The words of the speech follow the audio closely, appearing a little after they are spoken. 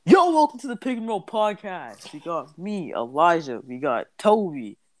welcome to the Pick and Roll podcast. We got me, Elijah. We got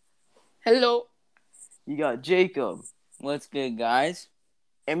Toby. Hello. You got Jacob. What's good, guys?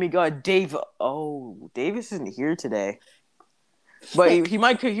 And we got Dave. Oh, Davis isn't here today. But he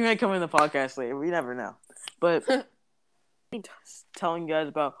might come in the podcast later. We never know. But telling you guys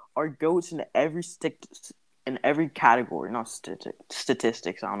about our goats in every category, not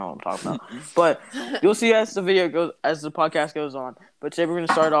statistics. I don't know what I'm talking about. But you'll see as the podcast goes on. But today we're gonna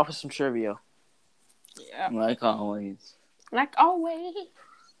start off with some trivia. Yeah. Like always. All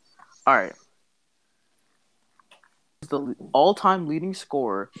right. The all-time leading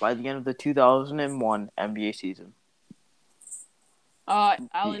scorer by the end of the 2001 NBA season.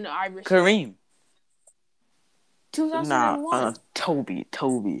 Allen Iverson. Kareem. 2001. Nah, Toby.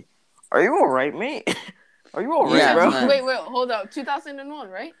 Are you alright, mate? Are you alright, Yeah, bro? man. Wait, hold up. 2001,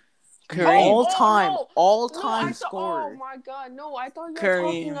 right? Kareem. All-time scorer. Oh my God, no! I thought you were Kareem.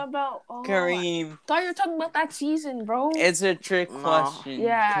 talking about. Kareem. I thought you were talking about that season, bro. It's a trick No. question.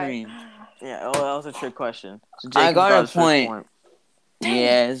 Yeah. Kareem. Yeah, that was a trick question. So I Jacob got a his first point.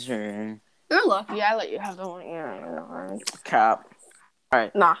 Yes, sir. You're lucky. I let you have the one. Yeah. Cap. All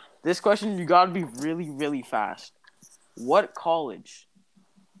right. Nah. This question, you gotta be really, really fast. What college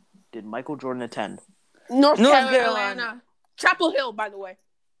did Michael Jordan attend? North Carolina. Carolina. Chapel Hill, by the way.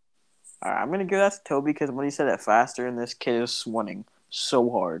 All right, I'm gonna give that to Toby because when he said it faster, and this kid is swinning so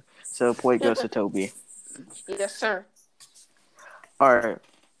hard. So the point goes to Toby. Yes, sir. All right.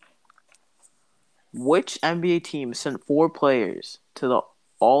 Which NBA team sent 4 players to the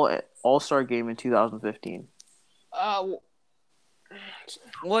All-Star game in 2015?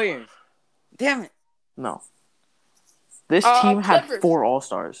 Warriors. Damn it. No. This team had Clippers. 4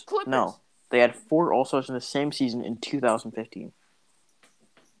 All-Stars. Clippers. No. They had 4 All-Stars in the same season in 2015.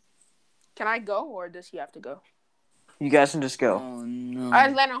 Can I go, or does he have to go? You guys can just go. Oh, no.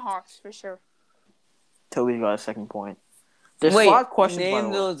 Atlanta Hawks, for sure. Toby's got a second point. There's Wait, 5 questions, by the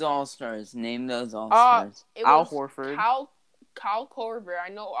name way. those All-Stars. Name those All-Stars. It Al was Horford. Kyle Korver. I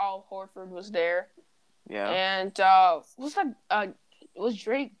know Al Horford was there. Yeah. And was that was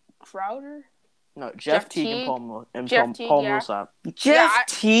Drake Crowder? No, Jeff Jeff Teague Teague. and Jeff Teague, Paul yeah. Millsap. Jeff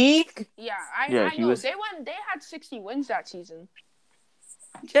Teague? Yeah, Yeah, I he know. was- They had 60 wins that season.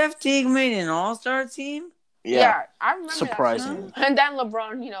 Jeff Teague made an All-Star team? Yeah, I remember Surprising. that season. And then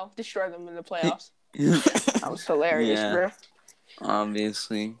LeBron, destroyed them in the playoffs. That was hilarious, Yeah. bro.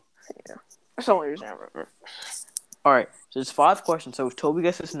 Obviously. That's the only reason I remember. All right, so there's 5 questions. So if Toby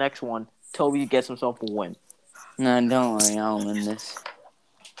gets this next one, Toby gets himself a win. No, don't worry. I'll win this.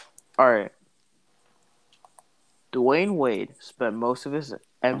 All right. Dwayne Wade spent most of his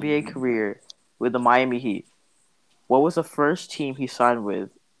NBA career with the Miami Heat. What was the first team he signed with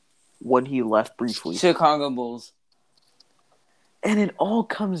when he left briefly? Chicago Bulls. And it all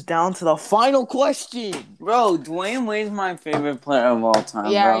comes down to the final question. Bro, Dwayne Wade's my favorite player of all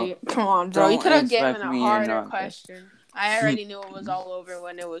time, bro. Come on, bro. You Don't could have given expect a me to harder not question. I already knew it was all over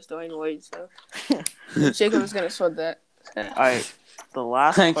when it was Dwayne Wade, so Jacob was gonna sweat that. All right, the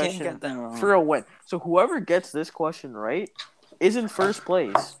last I can't question get that wrong. for a win. So whoever gets this question right is in first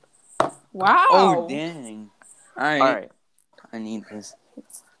place. Wow. Oh, dang. All All right. right. I need this.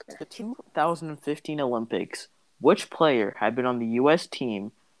 The 2015 Olympics, which player had been on the U.S.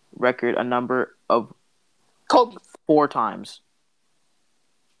 team record a number of Kobe. 4 times?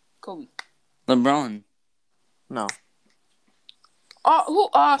 Kobe. LeBron. No. Who?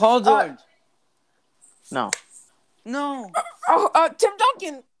 Paul George. No. No. Tim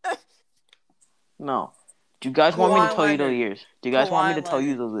Duncan. No. Do you guys want me to Kawhi tell you the Leonard. years? Do you guys want me to Kawhi tell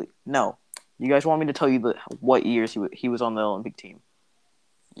you the No. You guys want me to tell you what years he was on the Olympic team?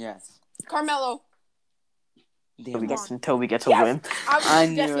 Yes. Carmelo. Damn it. Toby gets a Yes. win. I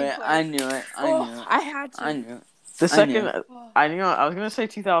knew it. I knew it. I had to. I knew it. The I second, knew. I was gonna say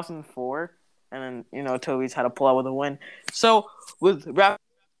 2004, and then Toby's had to pull out with a win. So with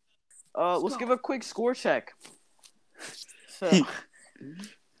let's give a quick score check. So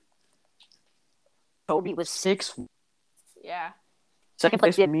Toby was 6. Yeah. Second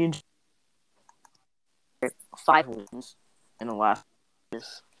place with me and 5 wins in the last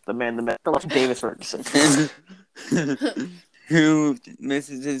years. The myth, Davis Ferguson. Who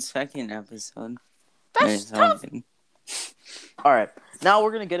misses his second episode? That's Or tough. something. All right, now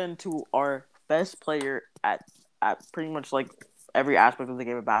we're gonna get into our best player at pretty much like every aspect of the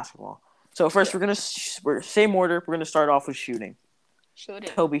game of basketball. So first, we're same order. We're gonna start off with shooting. Shoot it.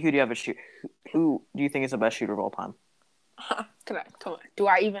 Toby, who do you have who do you think is the best shooter of all time? Come on. Do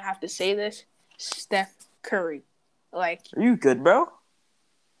I even have to say this? Steph Curry. Like, Are you good, bro?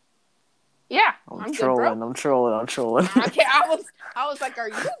 Yeah, I'm I'm good, trolling. bro. I'm trolling. Okay, I was like, are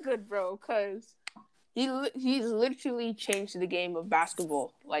you good, bro? Because he's literally changed the game of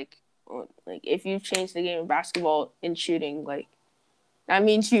basketball. Like if you change the game of basketball in shooting, like that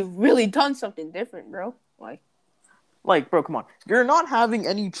means you've really done something different, bro. Like, bro, come on. You're not having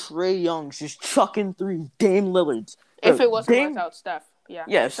any Trae Youngs just chucking threes. Dame Lillards. Bro, If it wasn't Dame. without Steph, yeah.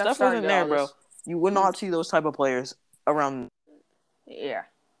 Yeah, If if Steph Steph started wasn't there, all bro, this, you would not see those type of players around. yeah.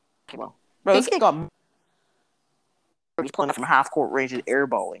 Bro, this guy got he's playing from half court range and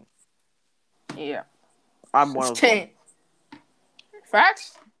airballing. Yeah. I'm one of them.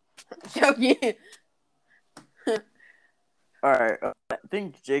 Facts? Joking. All right, I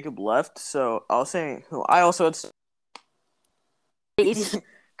think Jacob left, so I'll say who I also had.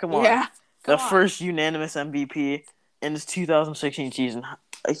 Come on, Yeah. the first unanimous MVP in his 2016 season.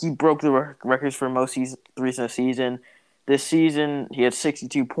 He broke the records for most threes in a season. This season, he had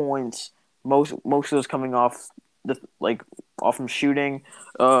 62 points. Most of those coming off off from shooting.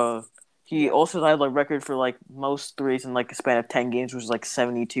 He also had record for most threes in a span of 10 games, which is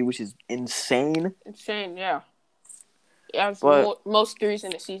 72, which is insane. Insane, yeah. Yeah, but most threes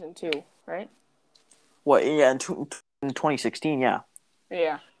in the season too, right? What? Yeah, in 2016, yeah.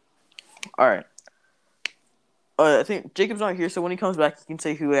 Yeah. All right. I think Jacob's not here, so when he comes back, he can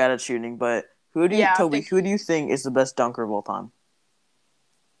say who he had at shooting. But Toby, who do you think is the best dunker of all time?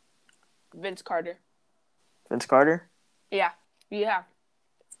 Vince Carter. Vince Carter? Yeah.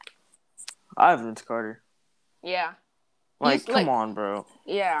 I have Vince Carter. Yeah. Come on, bro.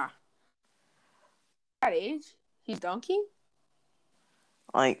 Yeah. At age, he's dunking?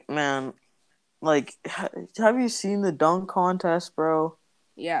 Man, have you seen the dunk contest, bro?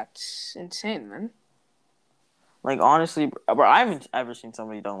 Yeah, it's insane, man. Honestly, bro, I haven't ever seen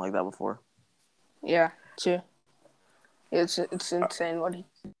somebody dunk like that before. Yeah, too. It's insane what he...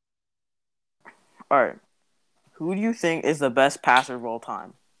 All right. Who do you think is the best passer of all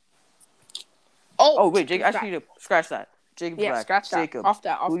time? Oh wait, Jake. I need to scratch that. Jacob's back. Scratch that. Jacob, off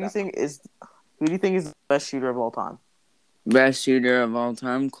that. Who do you think is the best shooter of all time? Best shooter of all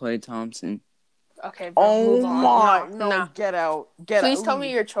time, Klay Thompson. Okay, bro, oh my! No, get out! Please tell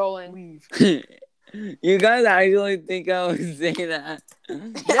me you're trolling. Leave. You guys actually think I would say that?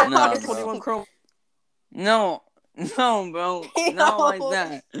 Yeah, no, 21 Chrome. No, bro. Not like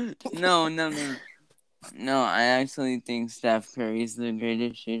that. No. No, I actually think Steph Curry's the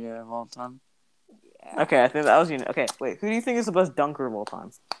greatest shooter of all time. Yeah. Okay, I think that was you. Okay, wait. Who do you think is the best dunker of all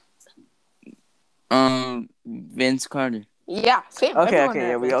time? Vince Carter. Yeah, same.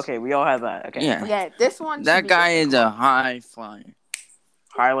 Okay, we all have that. Okay. Yeah, this one. That guy is a high flyer.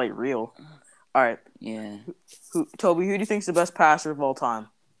 Highlight reel. All right. Yeah. Toby, who do you think is the best passer of all time?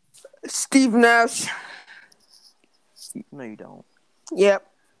 Steve Nash. No, you don't. Yep.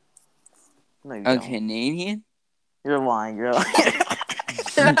 No, you A don't. Canadian? You're lying. You have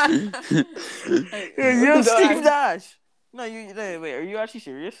Steve Nash. No, wait. Are you actually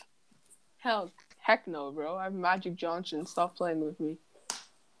serious? Heck no, bro. I have Magic Johnson. Stop playing with me.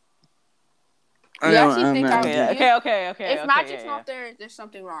 Okay. If Magic's not there, there's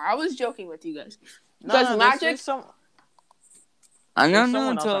something wrong. I was joking with you guys. Because Magic. I don't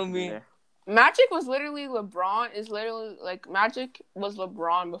know, Toby. Magic was literally LeBron. Magic was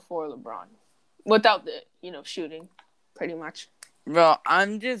LeBron before LeBron, without the shooting, pretty much. Bro,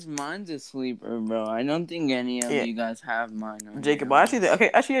 mine's a sleeper, bro. I don't think any of you guys have mine. Jacob,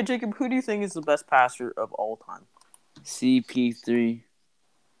 Jacob, who do you think is the best passer of all time? CP3.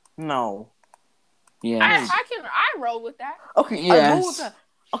 No. Yeah. I roll with that. Okay, yes. I roll with that.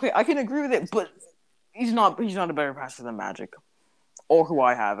 Okay, I can agree with it, but he's not a better passer than Magic, or who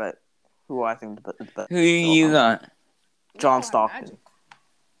I have it, who I think is the best. Who you got? John Stockton.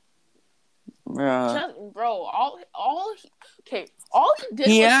 Bro, all he did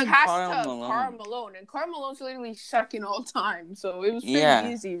was pass to Karl Malone, and Karl Malone's literally second all time, so it was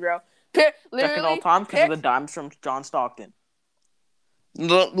pretty easy, bro. Second all time because of the dimes from John Stockton.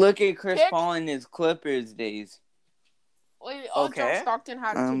 Look at Chris Paul in his Clippers days. All John Stockton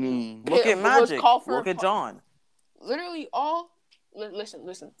had to do. Look at Magic. Look at John. Literally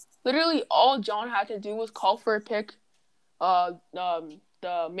listen. Literally all John had to do was call for a pick.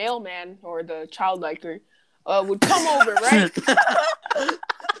 The mailman or the child liker would come over, right?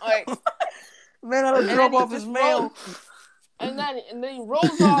 Man had to drop off his mail. And then he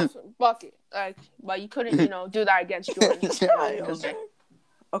rolls off bucket. But you couldn't, do that against Jordan.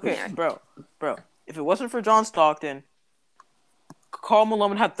 Okay, bro. If it wasn't for John Stockton, Karl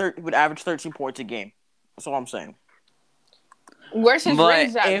Malone would average 13 points a game. That's all I'm saying. Where's his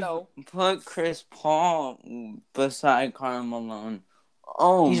rings at, though? Put Chris Paul beside Karl Malone.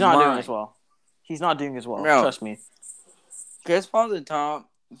 He's not doing as well. He's not doing as well. Bro. Trust me. Chris Paul's the top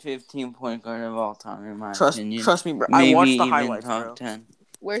 15 point guard of all time, in my opinion. Trust me, bro. Maybe I watched the even highlights, top bro. 10.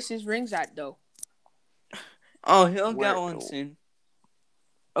 Where's his rings at though? Oh, he'll Where- get one soon.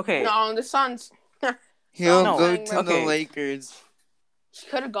 Okay. No, on the Suns. He'll No. go to Okay. the Lakers. She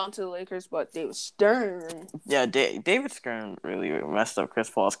could have gone to the Lakers, but they was stern. Yeah, David Stern really messed up Chris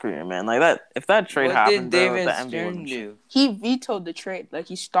Paul's career, man. Like that, if that trade What happened, did bro, David the NBA Stern wouldn't- do? He vetoed the trade. Like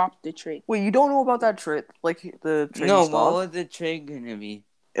he stopped the trade. Wait, you don't know about that trade? Like the trade? No, he what stopped? was the trade gonna be?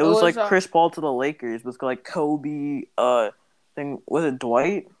 It was was, like Chris Paul to the Lakers with like Kobe. Thing was it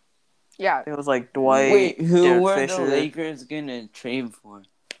Dwight? Yeah. It was like Dwight. Wait, who Derek were Fisher. the Lakers gonna trade for?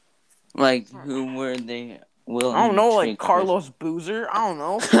 Like, who were they willing I don't know, to like trade Carlos Boozer. I don't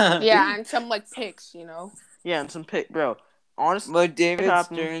know. Chris? Yeah, and some like picks, you know. Yeah, and some pick, bro. Honestly, But David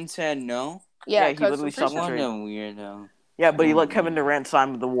happened. Stern said no. Yeah, he 'cause literally I'm pretty stopped the What sure- a trade. weirdo. yeah, but he let Kevin Durant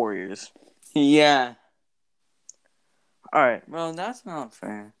sign with the Warriors. Yeah. All right, Bro, that's not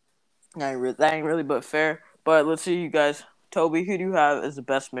fair. that ain't really but fair. But let's see, you guys. Toby, who do you have as the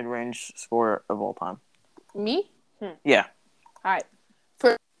best mid-range scorer of all time? Me? Yeah. All right.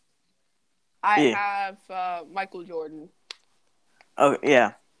 I Yeah. have Michael Jordan. Oh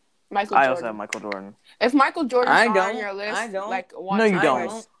yeah, Michael I Jordan. also have Michael Jordan. If Michael Jordan's I not don't. on your list, I don't. like one No, you time,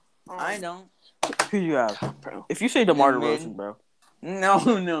 don't. like, I don't. Who do you have, bro? If you say DeMar DeRozan, bro. No,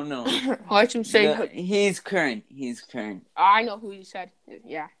 no, no. Let him say. He's current. He's current. I know who you said.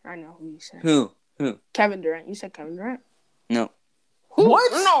 Yeah, I know who you said. Who? Kevin Durant. You said Kevin Durant. No. Who?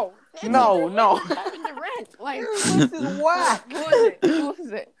 What? No. No. Kevin Durant. Like This is whack. Who is it? Who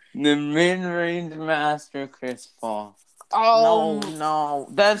is it? The mid-range master, Chris Paul. Oh. No,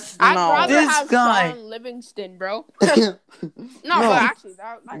 that's I'd no. rather This have guy. Sean Livingston, bro. No, but actually,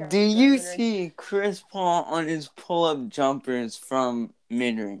 that guy Do was you mid-range. see Chris Paul on his pull-up jumpers from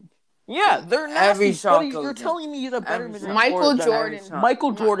mid-range? Yeah, they're Every nasty. shot Buddy, goes you're in. telling me he's a better Every mid-range shot. Michael scorer than Jordan.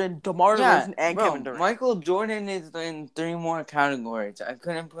 Michael Jordan, DeMar DeRozan, and bro, Kevin Durant. Michael Jordan is in 3 more categories. I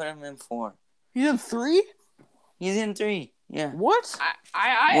couldn't put him in 4. He's in 3? He's in 3. Yeah. What? What's he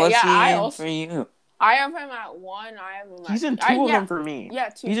I in also for you? I have him at 1. I have him at He's in 2 of them for me. Yeah,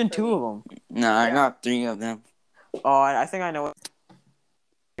 2. He's in for 2 me. of them. No, I Yeah. got 3 of them. Oh, I think I know what.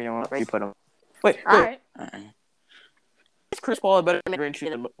 You know where you put him. Wait, All right. Alright. is Chris Paul a better mid-range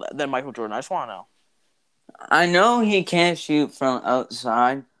shooter than Michael Jordan? I just want to know. I know he can't shoot from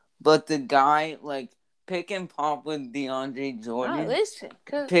outside, but the guy, like, pick and pop with DeAndre No, Jordan. listen,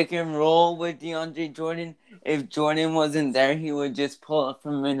 cause Pick and roll with DeAndre Jordan. If Jordan wasn't there, he would just pull up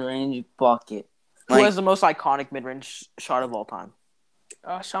from mid-range bucket. Who Like, has the most iconic mid-range shot of all time?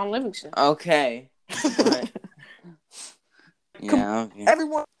 Sean Livingston. okay. But, yeah, okay.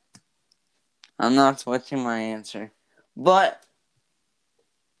 Everyone. I'm not switching my answer. But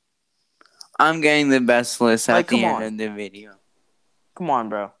I'm getting the best list at Like, the come end on. of the video. Come on,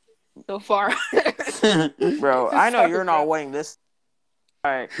 bro. So far. Bro, I know Sorry, you're not bro. winning this.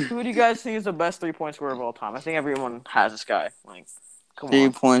 All right, who do you guys think is the best 3-point scorer of all time? I think everyone has this guy. Like, come on.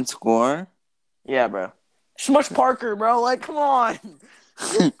 3-point score. Yeah, bro. Smush Parker, bro. Like, come on.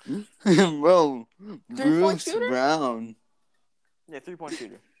 Bro, 3-point Bruce shooter? Brown. Yeah, 3-point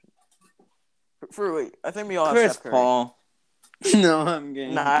shooter. Wait, I think we all have Chris Steph Curry. Paul. No, I'm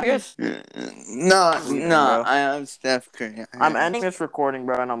getting. Nah, I guess No, I'm leaving, no, bro. I have Steph Curry. I'm ending this recording,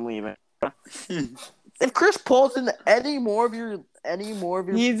 bro, and I'm leaving. If Chris Paul's in any more of your,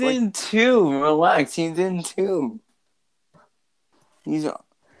 He's like, in 2. Relax, he's in 2.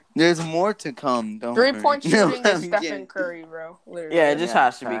 There's more to come. Don't 3-point worry. No, shooting is I'm Stephen kidding. Curry, bro. Literally. yeah, it just Yeah,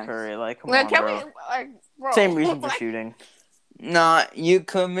 has to be facts. Curry. Like, come Like, on, can bro. we, like, bro. Same reason for like, shooting. Nah, you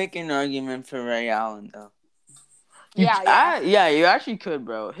could make an argument for Ray Allen though. Yeah. You actually could,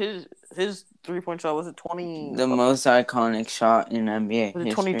 bro. His 3-point shot was it 20? The most iconic shot in NBA Was it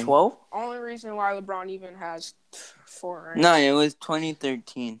history. 2012? Only reason why LeBron even has 4 rings. No, it was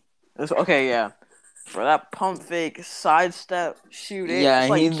 2013. Okay, yeah. For that pump fake, sidestep, shoot it. Yeah, it's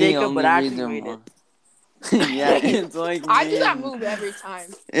like he's the Jacob, only but actually reason made why. it. Yeah, it's like I me do that and- move every time.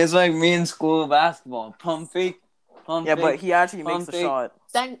 It's like me in school basketball. Pump fake, Yeah, but he actually makes the fake. shot.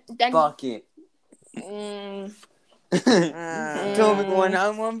 Then bucket. mm, Toby, when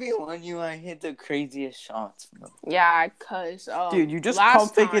I'm 1v1 you, I hit the craziest shots, bro. yeah, cause Dude, you just last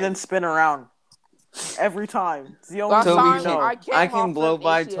pump fake it time- and spin around. Every time. It's the only Last thing Toby you time know. I came I off can blow an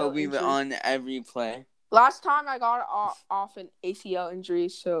by ACL Toby injury. on every play. Last time I got off an ACL injury,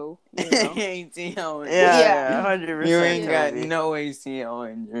 so you know. ACL injury. Yeah, 100%. You ain't got Toby. no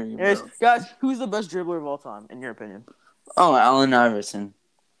ACL injury, bro. Yes, guys, who's the best dribbler of all time, in your opinion? Oh, Allen Iverson.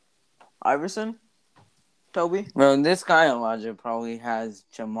 Iverson? Toby? Bro, this guy Elijah probably has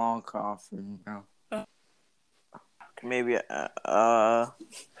Jamal Crawford, bro. Maybe.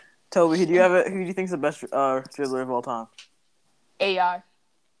 Toby, who do you think's the best dribbler of all time? AI.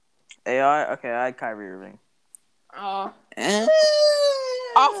 AI? Okay, I had Kyrie Irving. Off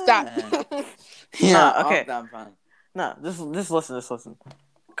that. Yeah, okay. off that fine. No, just listen.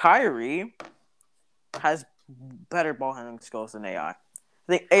 Kyrie has better ball handling skills than AI. I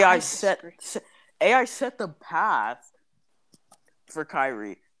think AI set the path for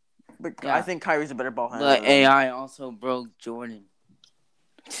Kyrie, but Yeah. I think Kyrie's a better ball handler. But AI also broke Jordan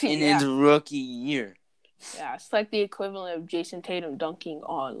in his rookie year. Yeah, it's like the equivalent of Jason Tatum dunking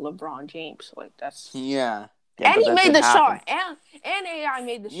on LeBron James. Like that's. Yeah. And he made the happen. shot, and AI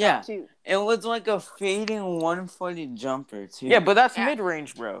made the shot too. It was like a fading 1-footed jumper too. Yeah, but that's mid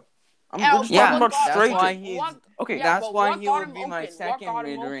range, bro. We're just Yeah, talking about that's straight. why he's okay. Yeah, that's but why what he got would him be my open? second What got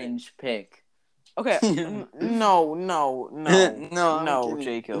him mid-range pick. Okay, no,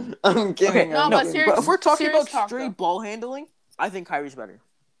 Jacob. I'm kidding. Okay, No, no, but serious, but if we're talking about talk, straight though. ball handling, I think Kyrie's better.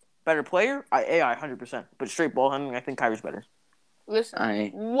 Better player, AI 100%. But straight ball handling, I think Kyrie's better.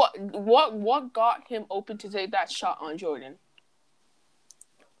 Listen, what got him open to take that shot on Jordan?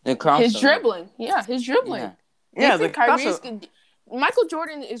 The crossover. His dribbling. Yeah, his dribbling. Yeah, Michael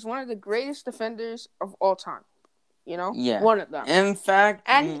Jordan is one of the greatest defenders of all time. You know? Yeah. One of them. In fact,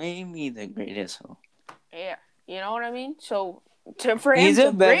 maybe the greatest. Yeah. You know what I mean? So, for him he's to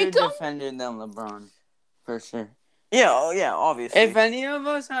a better break him, defender than LeBron. For sure. Yeah, obviously. If any of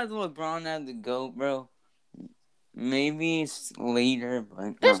us had LeBron as the GOAT, bro, maybe it's later,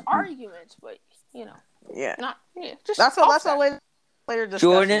 but there's arguments, but you know. Yeah. Just that's how later discussion.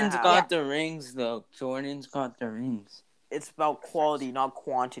 Jordan's got the rings, though. Jordan's got the rings. It's about quality, not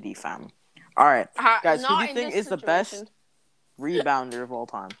quantity, fam. All right, guys, who do you think is the best rebounder of all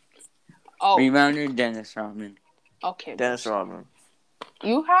time? Rebounder, Dennis Rodman. Okay. Dennis Rodman.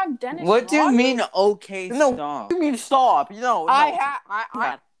 You have Dennis. What do you mean? Okay, no, stop. You mean stop? No. I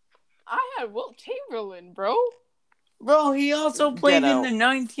had Wilt Chamberlain, bro. Bro, he also played in the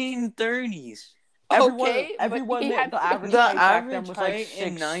 1930s. Everyone the average height was like 6,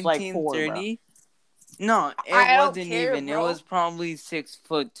 in 1930. Like 4, no, it wasn't even. Bro. It was probably 6'2",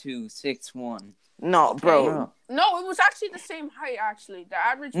 6'1". No, bro. No, it was actually the same height. Actually, the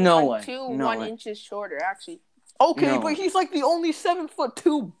average was 1 inches shorter. Actually. Okay, but he's like the only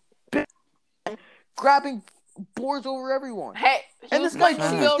 7'2" grabbing boards over everyone. Hey, and this guy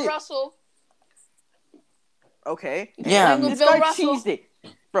cheesed Bill Russell. Okay. Yeah, this guy cheesed it,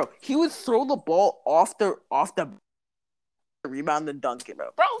 bro. He would throw the ball off the rebound and dunk it,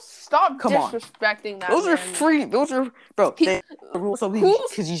 bro. Bro, stop disrespecting that. Those are free. Those are bro.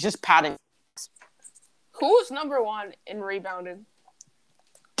 Because he's just padding. Who's number 1 in rebounding?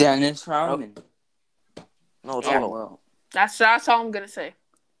 Dennis Rodman. No, it's all. That's all I'm gonna say.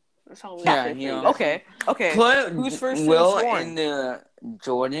 That's all I'm gonna say. Okay. But who's first? Will in the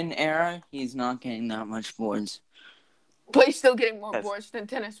Jordan era, he's not getting that much boards. But he's still getting more boards than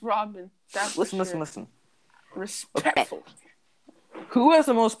Dennis Rodman. Listen. Respectful. Okay. Who has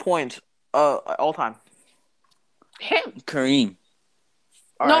the most points all time? Him. Kareem.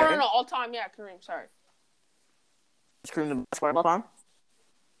 No, all time. Yeah, Kareem. Sorry. Is Kareem the best player of all time?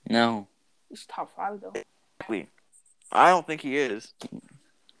 No. He's top 5 though. Exactly. I don't think he is.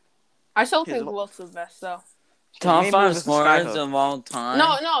 I still think Wilt's the best though. Top 5 scorers of all time.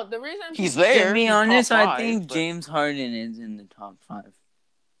 No. The reason he's there. To be honest, I think James Harden is in the top 5.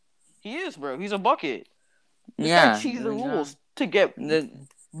 He is, bro. He's a bucket. Yeah. He cheats the rules to get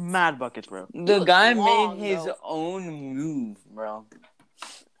mad buckets, bro. The guy made his own move, bro.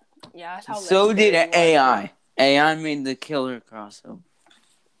 Yeah, that's how. So did AI. AI made the killer crossover.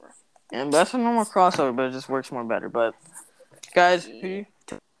 And that's a normal crossover, but it just works more better. But guys, who do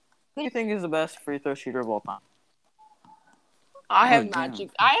you think is the best free throw shooter of all time? I have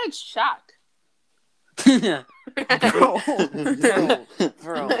Magic. I had Shaq.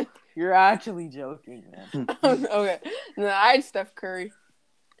 Bro, you're actually joking, man. Okay, no, I had Steph Curry.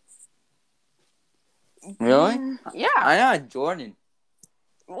 Really? Yeah. I had Jordan.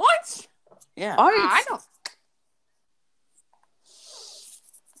 What? Yeah. I don't.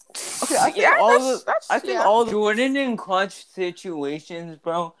 Okay, I think all the Jordan in clutch situations,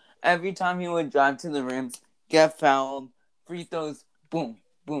 bro. Every time he would drive to the rim, get fouled, free throws, boom,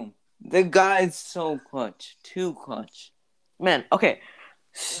 boom. The guy's so clutch, too clutch. Man, okay,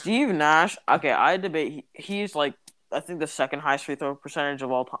 Steve Nash. Okay, I debate. He's like I think the second highest free throw percentage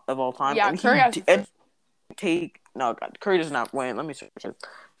of all time. Yeah, Curry has Curry does not win. Let me search it.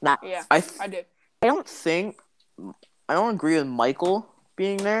 Nah, yeah, I did. I don't agree with Michael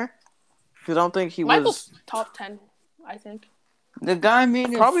being there. Because I don't think he Michael's was top 10, I think. The guy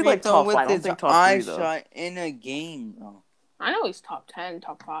made a Probably, free like, throw top with five. I don't his think top eye three, though. shot in a game, bro. I know he's top 10,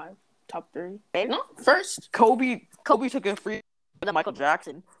 top 5, top 3. No, first. Kobe took a free than Michael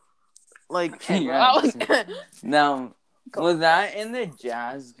Jackson. Like, Hey, bro, Yeah. that was Now, was that in the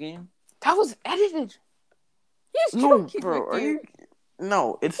Jazz game? that was edited. He's no, joking bro, with are you. you?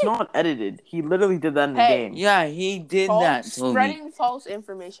 No, it's not edited. He literally did that in the Hey. game. Yeah, he did that, Toby. Spreading false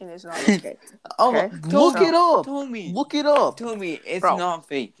information is not okay. Oh, Okay? Look it up. Toby. Look it up. Toby, it's Bro. not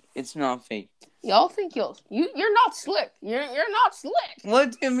fake. It's not fake. Y'all think you're not slick. You're not slick.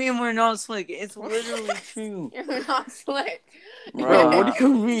 What do you mean we're not slick? It's literally true. You're not slick. Bro, what do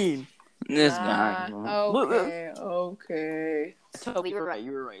you mean? This guy. bro. Okay. Toby, you were right.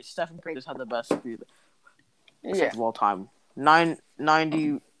 You were right. Stephen Curry just had the best free Yeah. of all time.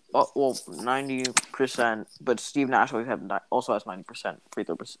 90%, but Steve Nash also has 90% free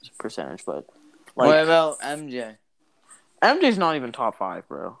throw percentage. But What like, about MJ? MJ's not even top 5,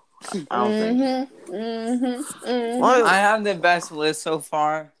 bro. I don't think. What? I have the best list so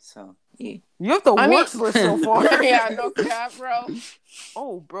far, so yeah. You have the I mean- worst list so far. Yeah, no cap, bro.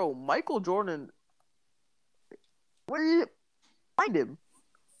 Oh, bro, Michael Jordan. Where did you find him,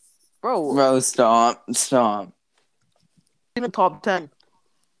 bro? Bro, stop. In the top 10.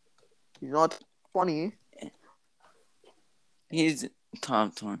 He's not 20. He's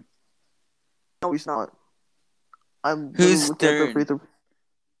top 20. No, he's not. I'm Who's looking at the third? free throw.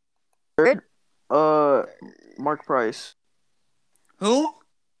 Mark Price. Who?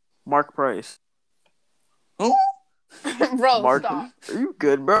 Mark Price. Who? Bro, Mark, stop. are you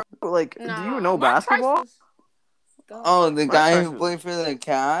good, bro? Like, do Nah, you know Mark Price basketball? was- Go. Oh, the Mark guy Price who was- played for the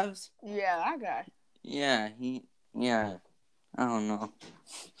Cavs? Yeah, that guy. Yeah, I don't know.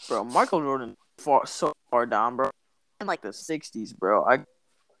 Bro, Michael Jordan so far down, bro. In like the 60s, bro. I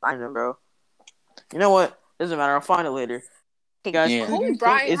find him, bro. You know what? Doesn't matter. I'll find it later. Hey guys, Yeah. who do you Kobe think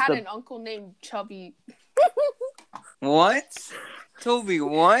Bryant is had the an uncle named Chubby. What? Toby,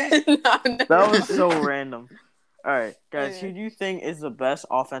 what? That was so random. All right, guys, who do you think is the best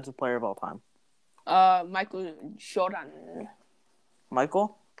offensive player of all time? Michael Jordan.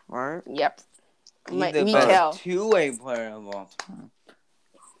 Michael? All right. Yep. He's Mi- the Mikael. best two-way player of all time.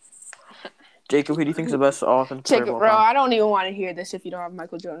 Jacob, who do you think is the best offensive player of Jacob, all bro, time? I don't even want to hear this if you don't have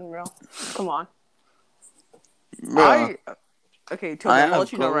Michael Jordan, bro. Come on. Bro, Okay, Toby, I I'm gonna have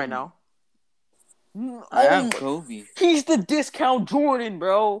let you know Kobe. right now. I have Kobe. He's the discount Jordan,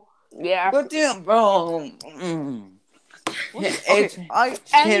 bro. Yeah. But damn, bro. It's,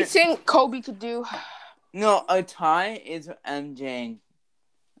 Anything Kobe could do. no, a tie is MJ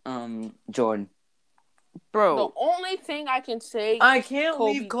and Jordan. Bro. The only thing I can say. I can't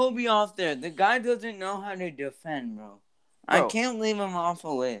Kobe. leave Kobe off there. The guy doesn't know how to defend, bro. I Bro. can't leave him off a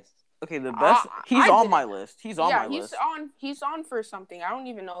list. Okay, the best. He's I on didn't- my list. He's on my list. He's on for something. I don't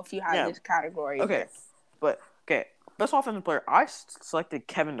even know if he had Yeah. this category. Okay, but best offensive player. I selected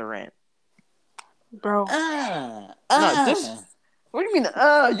Kevin Durant. Bro. What do you mean?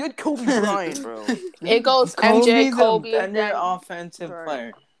 You had Kobe Bryant, bro. It goes Kobe's MJ, Kobe, a better then offensive Durant.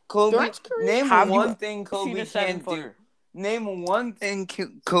 player. Kobe, Durant's career- name Have you one thing Seen Kobe a can't do. 7-footer. Name one thing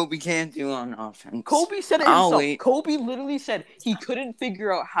Kobe can't do on offense. Kobe said it I'll himself. wait. Kobe literally said he couldn't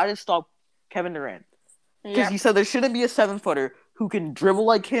figure out how to stop Kevin Durant because Yeah. he said there shouldn't be a 7-footer who can dribble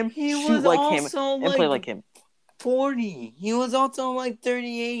like him, He shoot was like him, also and play like him. 40. He was also like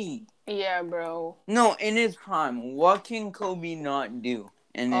 38. Yeah, bro. No, in his prime. What can Kobe not do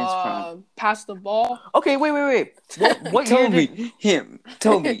in his prime? Pass the ball. Okay, wait. What year did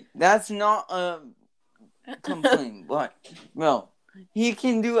Toby, that's not a complaint, but bro, he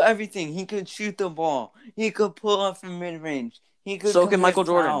can do everything. He could shoot the ball. He could pull up from mid range. He could. So can commit Michael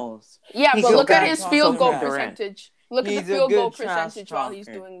Jordan. fouls. Yeah, He but could look at back his off field of goal that. percentage. Look at He's the a field goal good trash percentage while he's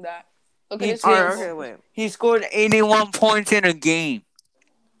talker. doing that. Look He at his did. field Alright, goal. okay, wait. He scored 81 points in a game.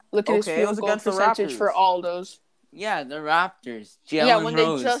 Look at his Okay, it was field goal against the percentage Raptors. for all those. Yeah, the Raptors. Jalen Yeah, when they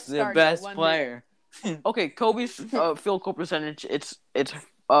Rose, just the started, best when they- player. Okay, Kobe's field goal percentage it's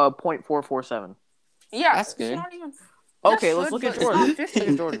 .447. Yeah, That's it's good. not even. Okay, That's let's good, look at but it's Jordan. not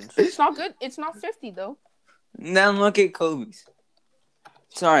 50. Jordan's. It's not good. It's not 50 though. Then look at Kobe's.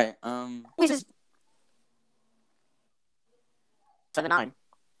 Sorry, 79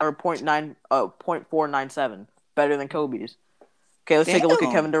 or .497, better than Kobe's. Okay, let's take a look at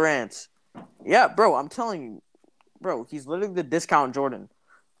Damn. Kevin Durant's. Yeah, bro, I'm telling you, bro, he's literally the discount Jordan.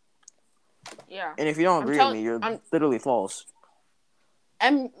 Yeah. And if you don't I'm agree telling- with me, you're I'm- literally false.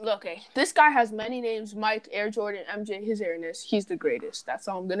 Okay, this guy has many names: Mike, Air Jordan, MJ, His Airness. He's the greatest. That's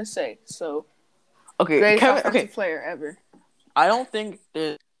all I'm gonna say. So, Okay, greatest Kevin. offensive Okay, player ever. I don't think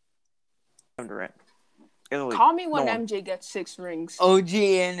that Durant. Like, Call me when no one. MJ gets 6 rings. OG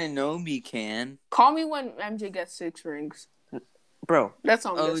Anunoby can. Call me when MJ gets 6 rings. Bro. That's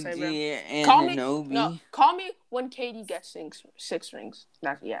all I'm gonna OG say, bro. Anunoby. Call me when KD gets 6 rings.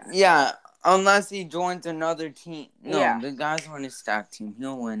 Yeah. Yeah, unless he joins another team. No, Yeah. the guy's on his stack team.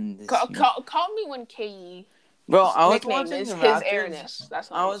 He'll win this year. Call me when KD. Bro, I was nickname watching is the his Raptors. Airness. That's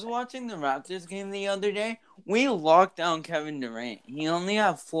what I was watching the Raptors game the other day. We locked down Kevin Durant. He only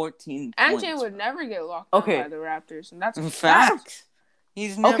had 14 points. MJ would never get locked down by the Raptors, and that's a fact.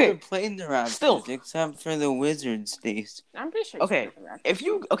 He's never Okay. played the Raptors Still. except for the Wizards days. I'm pretty sure. Okay,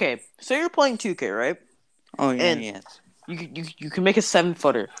 so you're playing 2K, right? Oh yeah, And yes. You can make a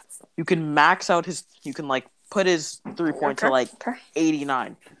 7-footer. You can max out his. You can like put his 3-point to like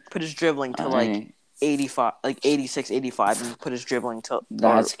 89. Put his dribbling to like 85, like 86, 85, and put his dribbling to.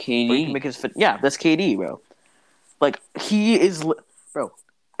 That's or you can KD. make his fit. Yeah, that's KD, bro. Like he is, bro.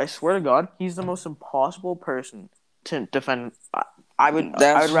 I swear to God, he's the most impossible person to defend. I'd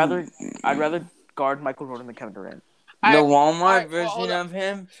rather guard Michael Jordan than Kevin Durant. The Walmart well, version of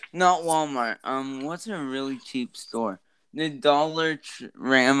him, not Walmart. What's a really cheap store? The Dollar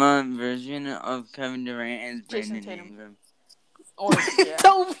Rama version of Kevin Durant is Jason Brandon Tatum. Ingram. Or yeah.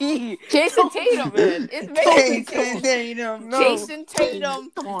 Toby! Jason Tatum, man. It's basically Jason Tatum. No. Jason Tatum.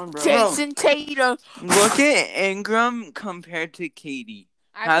 Come on, bro. Jason Tatum. Look at Ingram compared to KD.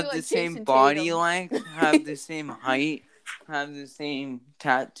 Have the same body length, have the same height, have the same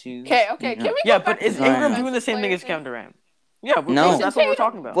tattoos. Okay. You know? Can we Yeah, go back but is to Ingram the doing the same thing as player Kevin Durant? Yeah, No. that's what we're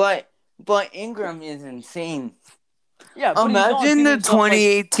talking about. But Ingram is insane. Yeah, but Imagine the he's not beating stuff like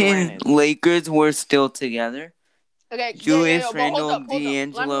 2018 Durant. Lakers were still together. Okay, Julius but Randle, hold up.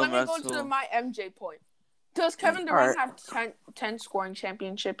 D'Angelo Let me go Russell. to my MJ point. Does Kevin Durant have 10 scoring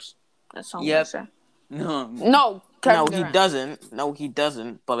championships? That's all I'm gonna say. No. Kevin Durant. He doesn't. No, he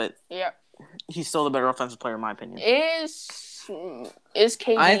doesn't. But he's still the better offensive player in my opinion. Is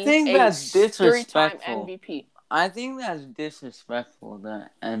KD I think that's disrespectful. 3-time MVP? I think that's disrespectful to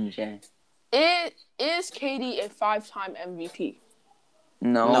MJ. Is KD a 5-time MVP?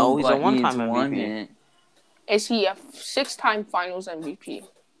 No, he's but a one-time he's won MVP. it. Is he a 6-time Finals MVP?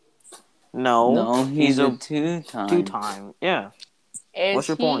 No, he's a 2-time. 2-time. Yeah. What's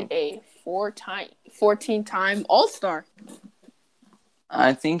your point? A 14-time All-Star?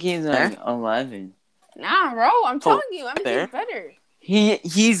 I think he's like 11. Nah, bro. I'm telling you, MJ's better.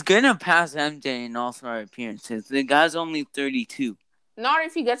 He's gonna pass MJ in All-Star appearances. The guy's only 32. Not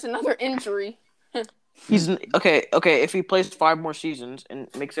if he gets another injury. He's okay. If he plays 5 more seasons and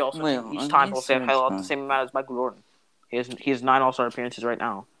makes the All-Star each time, he'll say the same amount as Michael Jordan. He has 9 All-Star appearances right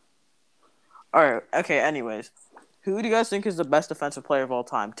now. All right. Okay. Anyways, who do you guys think is the best defensive player of all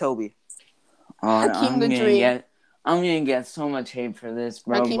time? Toby. Hakeem the Dream. I'm gonna get so much hate for this,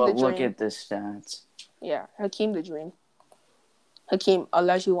 bro. Hakeem but the look Dream. at the stats. Yeah, Hakeem the Dream. Hakeem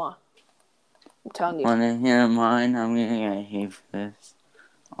Olajuwon. I'm telling you. Wanna hear mine? I'm gonna get hate for this.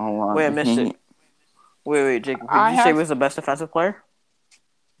 Wait, I missed it. Wait, Jake. Did you say was the best defensive player?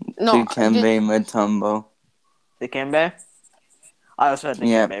 No. Dikembe Mutombo. Dikembe? I also had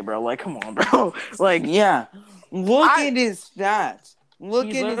Dikembe, bro. Like, come on, bro. Like, yeah. Look at his stats.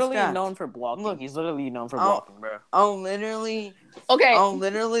 He's literally known for blocking. He's literally known for blocking, bro. I'll literally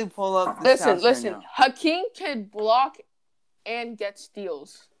pull up the stats. Listen. Right now. Hakeem could block and get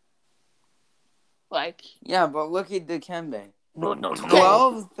steals. Like. Yeah, but look at Dikembe.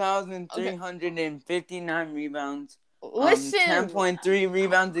 12,359 rebounds. Listen. 10.3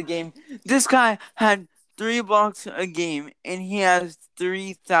 rebounds a game. This guy had 3 blocks a game, and he has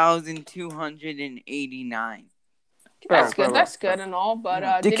 3,289. That's good. That's good and all, but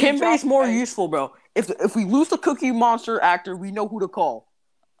Dikembe is more useful, bro. If we lose the Cookie Monster actor, we know who to call.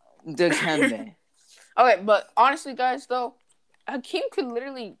 Dikembe. Okay, but honestly, guys, though, Hakeem could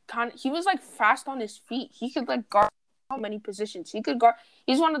literally he was like fast on his feet. He could like guard so many positions. He could guard.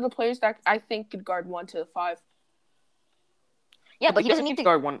 He's one of the players that I think could guard 1 to 5. Yeah, but he doesn't need to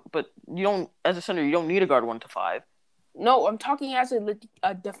guard 1. But you don't, as a center, you don't need to guard 1 to 5. No, I'm talking as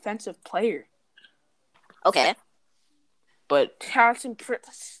a defensive player. Okay. But that's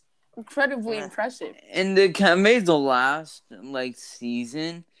incredibly impressive. In Dikembe's last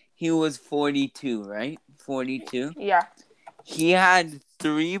season, he was 42, right? 42. Yeah. He had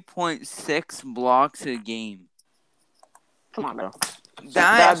 3.6 blocks a game. Come on, bro.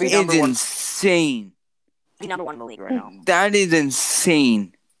 That is insane. He's number 1 in the league right now. That is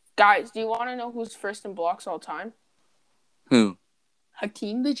insane. Guys, do you want to know who's first in blocks all time? Who?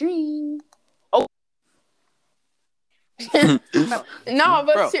 Hakeem the Dream. Oh. No,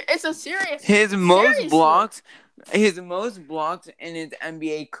 but it's a serious. His most blocks in his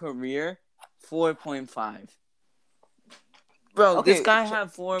NBA career 4.5. Bro, Okay, this guy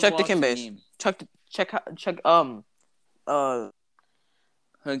had 4 check the blocks a Kimbase. game. Check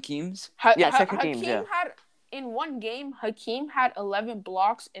Hakeem's? Yeah, check Hakeem's, yeah. In one game, Hakeem had 11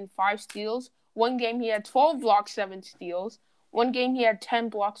 blocks and 5 steals. One game he had 12 blocks, 7 steals. One game he had 10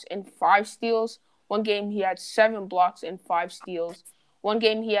 blocks and 5 steals. One game he had 7 blocks and 5 steals. One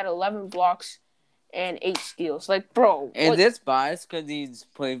game he had 11 blocks and 8 steals. Like, bro. Is this biased because he's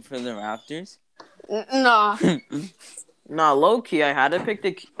played for the Raptors? Nah. Nah, low key, I had to pick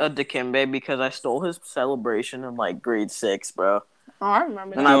Dikembe because I stole his celebration in like grade 6, bro. Oh, I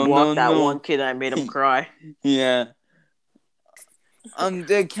remember And that. I blocked that one kid and I made him cry. Yeah.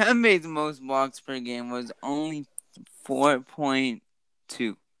 Dikembe's most blocks per game was only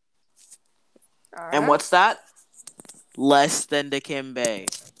 4.2. And what's that? Less than Dikembe.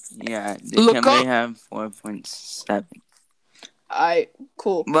 Yeah, Look Dikembe up. have 4.7.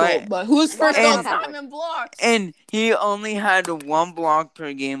 Cool. But- But who's first all and- time in blocks? And he only had 1 block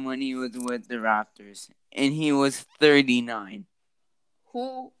per game when he was with the Raptors. And he was 39.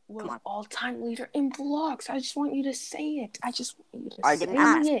 Who was all-time leader in blocks? I just want you to say it. I just want you to I say didn't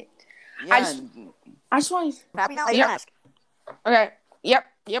ask. it. Yeah, I just want you. Probably not Yep. ask. Okay. Yep.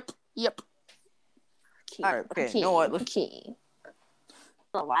 Alright, okay, you know what? Let's Key.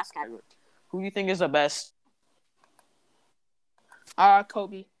 the last category. Who do you think is the best?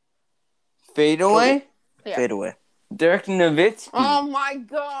 Kobe. fadeaway? Yeah. Fade away. Dirk Nowitzki. Oh my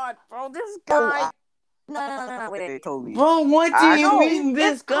God, bro! This guy. No, wait, Kobe. Bro, what do you No, mean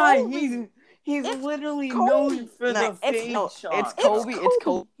this it's guy? Kobe. He's It's literally Kobe. known for Nah, the fade shot. it's Kobe. It's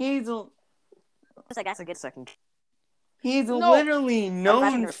Kobe. He's That's a good second. literally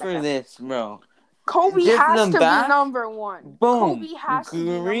known respect for that. this, bro. Kobe Just has the to back? be number one. Boom. Kobe has to be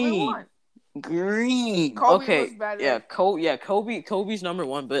number Green. one. Green. Kobe Okay, was better. yeah, Kobe's number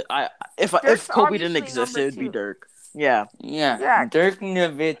one. But if Dirk's Kobe didn't obviously exist, it number would be 2. Dirk. Yeah. Yeah, Dirk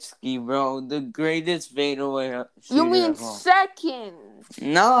Nowitzki, bro, the greatest fadeaway shooter You mean of all. second?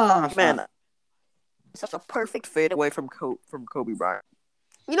 Nah, Man, such a perfect fade away from Kobe Bryant.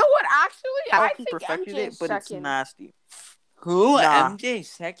 You know what? Actually, How I he think perfected MJ it, is but second. it's nasty. Who? Nah. MJ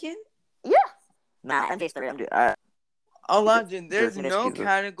second? Yeah. Nah, MJ's third. Elijah, there's Dirk no Nowitzki.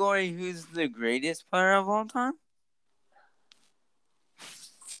 category who's the greatest player of all time?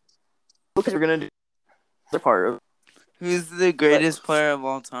 Because we're gonna do the part of Who's the greatest player of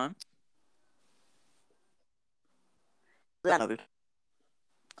all time? another.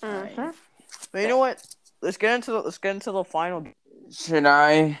 Mhm. But you know what? Let's get into the final. Should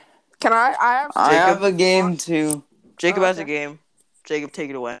I? Can I? I have a game too. Jacob has a okay. game. Jacob, take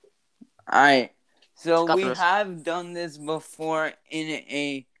it away. Alright. So Got we this. have done this before in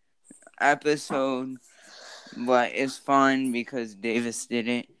a episode, but it's fun because Davis did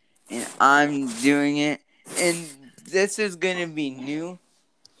it and I'm doing it. And this is gonna be new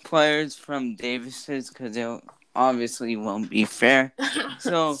players from Davis's because it obviously won't be fair.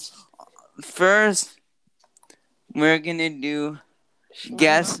 So first, we're gonna do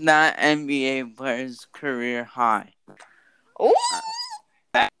guess that NBA player's career high. Ooh.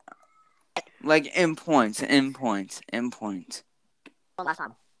 Like in points. Last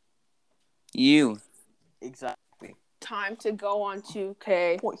time. You. Exactly. Time to go on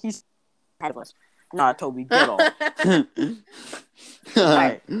 2K. Well, he's ahead of us. Nah, Toby, get off.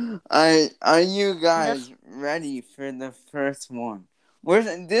 Alright. Are you guys ready for the first one?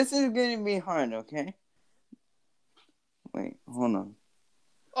 This is gonna be hard, okay? Wait, hold on.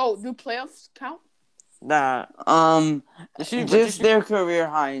 Oh, do playoffs count? Nah. Just their career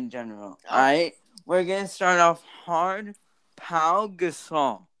high in general. Alright? We're gonna start off hard. Pau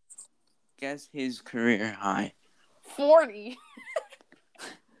Gasol. Guess his career high. 40.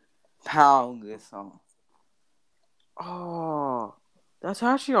 Pau Gasol. Oh, that's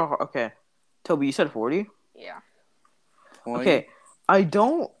actually okay. Toby, you said 40? Yeah. 40? Okay, I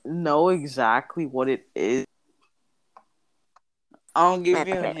don't know exactly what it is. I'll give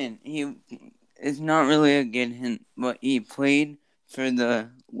you a hint. It's not really a good hint, but he played for the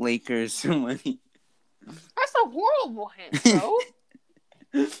Lakers when he... That's a horrible hint, bro.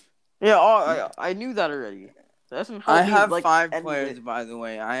 Yeah, I knew that already. That doesn't help I me, have like, 5 end players, it. by the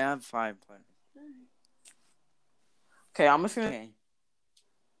way. I have 5 players. Okay, I'm just gonna Okay.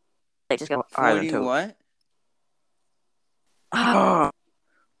 just go. 40 what? Ah,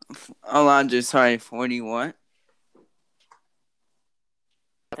 Alondra, sorry, 40 what?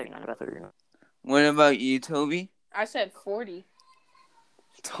 39, about 39. What about you, Toby? I said 40.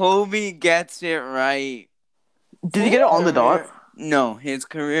 Toby gets it right. Did you get it on the dot? No, his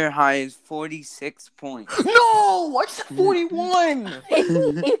career high is 46 points. No, I said 41.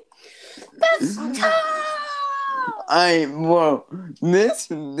 Let's go! Whoa,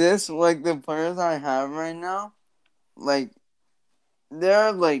 this, like, the players I have right now, like,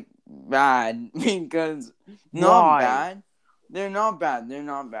 they're, like, bad because not Why? bad. They're not bad.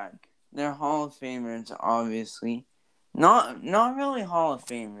 They're Hall of Famers, obviously. Not really Hall of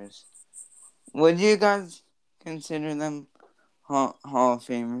Famers. Would you guys consider them Hall of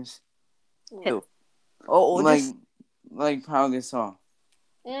Famers? Who? Oh, Like Pau Gasol.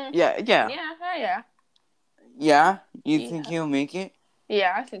 yeah. Yeah. Yeah, you Yeah. think he'll make it?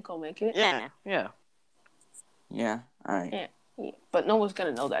 Yeah, I think he'll make it. Yeah. Yeah. All right. Yeah. But no one's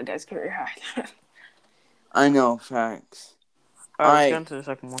gonna know that guy's career high. I know, facts. All right, let's Alright. get into the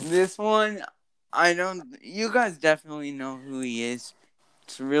second one. This one, I don't. You guys definitely know who he is.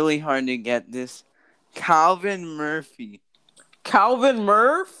 It's really hard to get this. Calvin Murphy. Calvin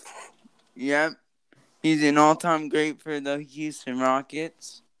Murph. Yep. He's an all-time great for the Houston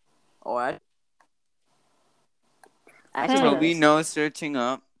Rockets. Oh, I Toby, no searching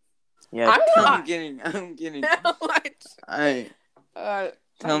up. yeah. I'm I'm not. kidding. What? Alright.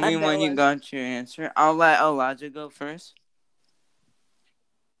 Tell me bet when you was- got your answer. I'll let Elijah go first.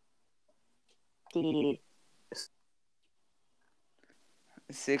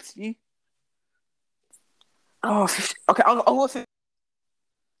 60? Oh, 50. Okay, I'll go with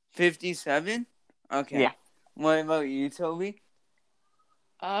 57? Okay. Yeah. What about you, Toby?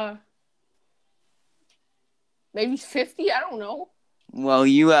 Maybe 50. I don't know. Well,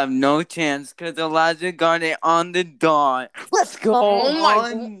 you have no chance because Elijah got it on the dot. Let's go. Oh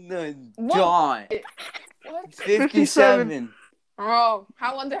my- On the What? dot. What? 57. Oh,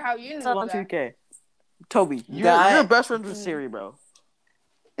 I wonder how you know on that. 2K. Toby, you're That- best friends with Siri, bro.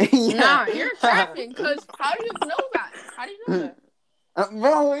 Yeah. Nah, you're trapping. Because how do you know that? How do you know that?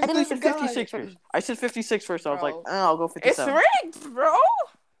 Bro, I think I it's said the 56 guy. first. I said 56 first. I was like, Bro. I'll go It's 57. rigged, bro.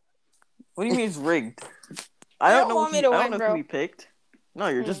 What do you mean it's rigged? I You don't know. want me I to don't win, know bro. who he picked. No,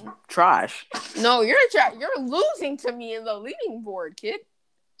 you're just trash. No, you're losing to me in the leading board, kid.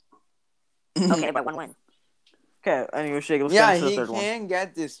 Okay, by one win. Okay, anyway, Shake, let's Yeah, get into the he third one. can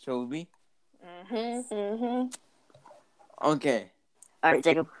get this, Toby. Okay. All right,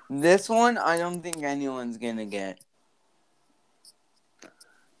 Jacob. This one, I don't think anyone's gonna get.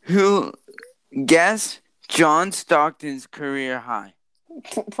 Who? Guess John Stockton's career high.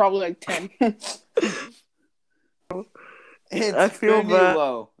 Probably like 10. It's I feel pretty bad.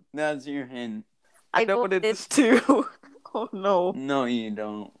 low. That's your hint. I know what it is too. Oh no. No, you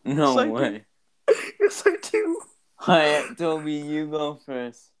don't. No Yes, I do. way. Yes, I do. Alright, Toby, you go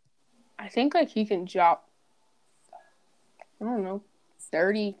first. I think like he can drop, I don't know,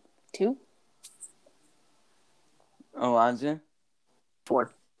 32? Elijah?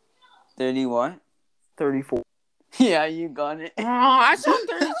 4. 30 what? 34. Yeah, you got it. Oh, I saw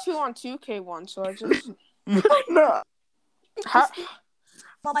 32 on 2K1, so I just... No. How,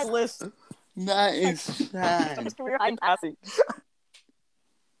 On my list. That is sad. His career high passing.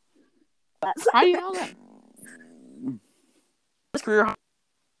 how do you know that? His career high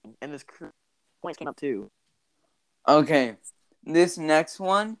and his career points came up too. Okay, this next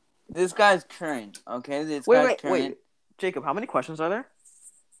one, this guy's current. Okay, this guy's Wait. current. Jacob, how many questions are there?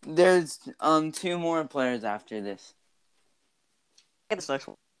 There's 2 more players after this. Get this next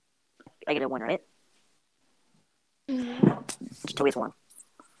one. I get a one, right? Just always one.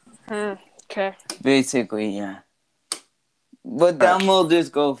 Okay. Basically, yeah. But then we'll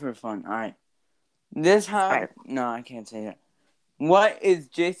just go for fun. Alright. This high. Alright. No, I can't say that. What is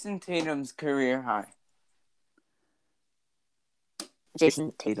Jason Tatum's career high?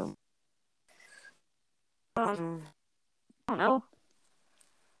 Jason Tatum. I don't know.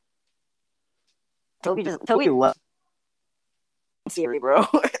 Toby left Siri, bro.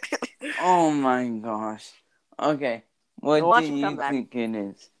 Oh my gosh. Okay. What Watch do him you come back. think it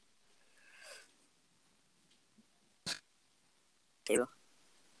is?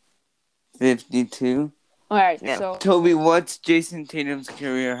 52. Alright, Yeah. so... Toby, what's Jason Tatum's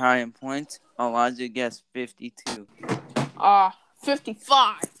career high in points? Elijah guessed 52.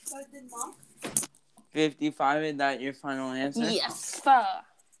 55. 55, is that your final answer? Yes.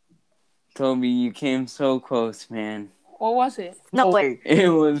 Toby, you came so close, man. What was it? No way. It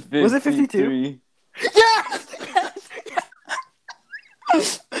was 53. Was it 52? Yes!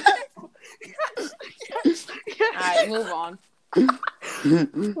 Alright, move on.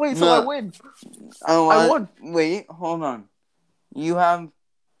 Wait, so No. I win. I won. Wait, hold on. You have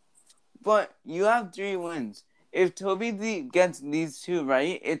 3 wins. If Toby gets these 2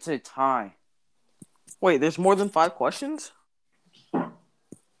 right, it's a tie. Wait, there's more than 5 questions?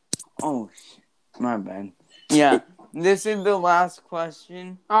 Oh, my bad. Yeah, This is the last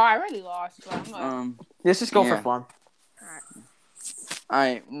question. Oh, I already lost. But I'm Let's just go for Yeah. fun.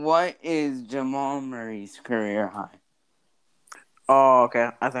 Alright, what is Jamal Murray's career high? Oh, okay.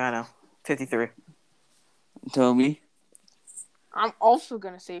 I think I know. 53. Toby? I'm also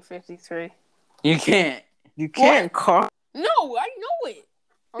gonna say 53. You can't. You can't call. No, I know it.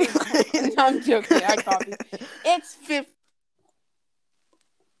 I'm joking. I copied. It's 50.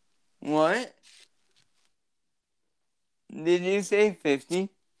 What? Did you say 50?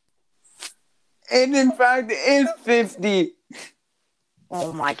 And in fact, it's 50.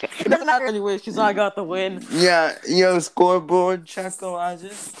 Oh my god. It doesn't matter anyways because I got the win. Yeah, yo, scoreboard check,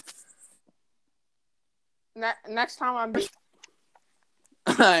 Elijah. Next time I'm.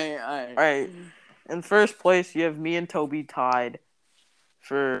 Alright. Alright. In first place, you have me and Toby tied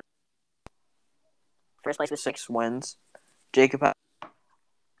for first place with 6 wins. Jacob had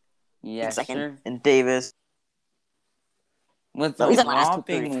Yes, second, sir. and Davis. With No, a he's at last with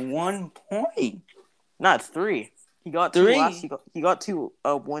whopping 1 point. No, it's 3. He got 2 3? last. He got 2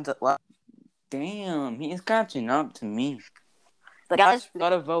 wins at last. Damn, he's catching up to me. The guys got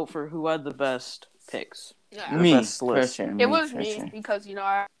to vote for who had the best picks. Yeah. Me, best for list. sure. It was for me sure. because It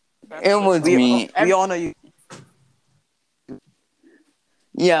was me. We all know you.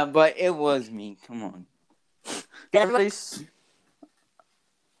 Yeah, but it was me. Come on. Everybody's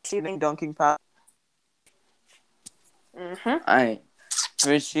shooting, dunking, pass. Alright.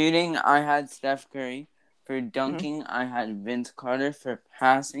 For shooting, I had Steph Curry. For dunking, I had Vince Carter. For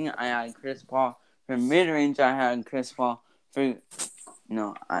passing, I had Chris Paul. For mid-range, I had Chris Paul. We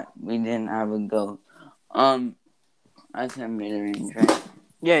didn't have a GOAT. I said mid-range, right?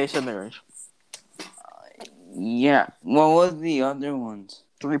 Yeah, you said mid-range. Yeah. What was the other ones?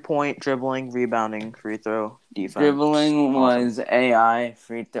 3-point, dribbling, rebounding, free throw, defense. Dribbling was AI.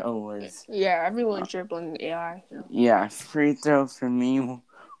 Free throw was... Yeah, everyone's dribbling AI. Yeah, free throw for me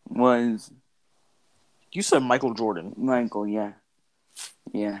was... You said Michael Jordan. Michael, yeah.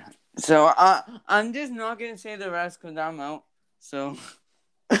 Yeah. So, I'm just not going to say the rest because I'm out. So...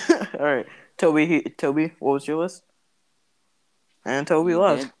 Alright. Toby, what was your list? And Toby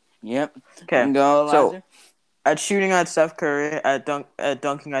left. Yep. Okay. Go, Elijah. So, at shooting, I had Steph Curry. At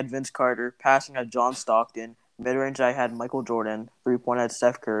dunking, I had Vince Carter. Passing, I had John Stockton. Mid-range, I had Michael Jordan. 3-point, I had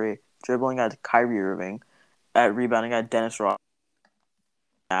Steph Curry. Dribbling, I had Kyrie Irving. At rebounding, I had Dennis Rodman.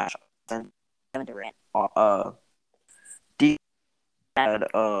 Nash. Kevin Durant. D. I had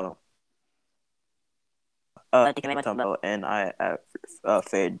and I at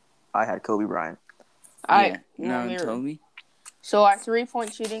fade, I had Kobe Bryant. Yeah. No, Toby. So at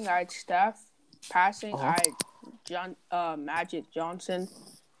 3-point shooting, I had Steph. Passing, I had Magic Johnson.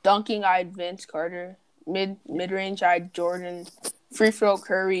 Dunking, I had Vince Carter. Mid-range, I had Jordan. Free throw,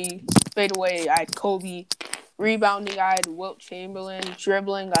 Curry. Fadeaway, I had Kobe. Rebounding, I had Wilt Chamberlain.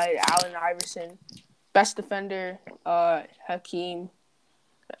 Dribbling, I had Allen Iverson. Best defender, Hakeem.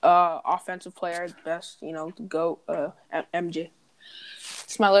 Offensive player, best, GOAT, MJ.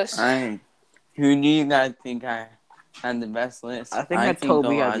 It's my list. Who do you guys think I had the best list? I think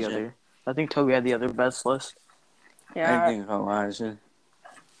Toby had the other. I think Toby had the other best list. Yeah, I think Elijah.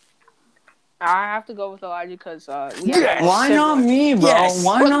 I have to go with Elijah because Why not me, bro? Yes.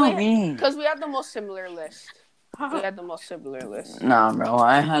 Why not me? Because we had the most similar list. Nah, bro.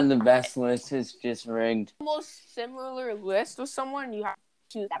 I had the best list. It's just rigged. The most similar list with someone, you have to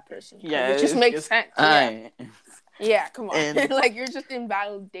choose that person. Yeah, it just makes sense. Yeah, come on. And- like, you're just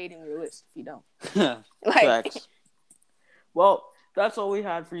invalidating your list if you don't. Like, Facts. Well, that's all we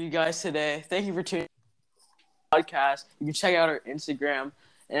had for you guys today. Thank you for tuning in to the podcast. You can check out our Instagram,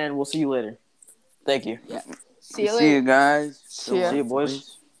 and we'll see you later. Thank you. see you later. See you guys. See ya. See you,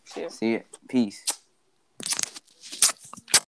 boys. See ya. See you. Peace.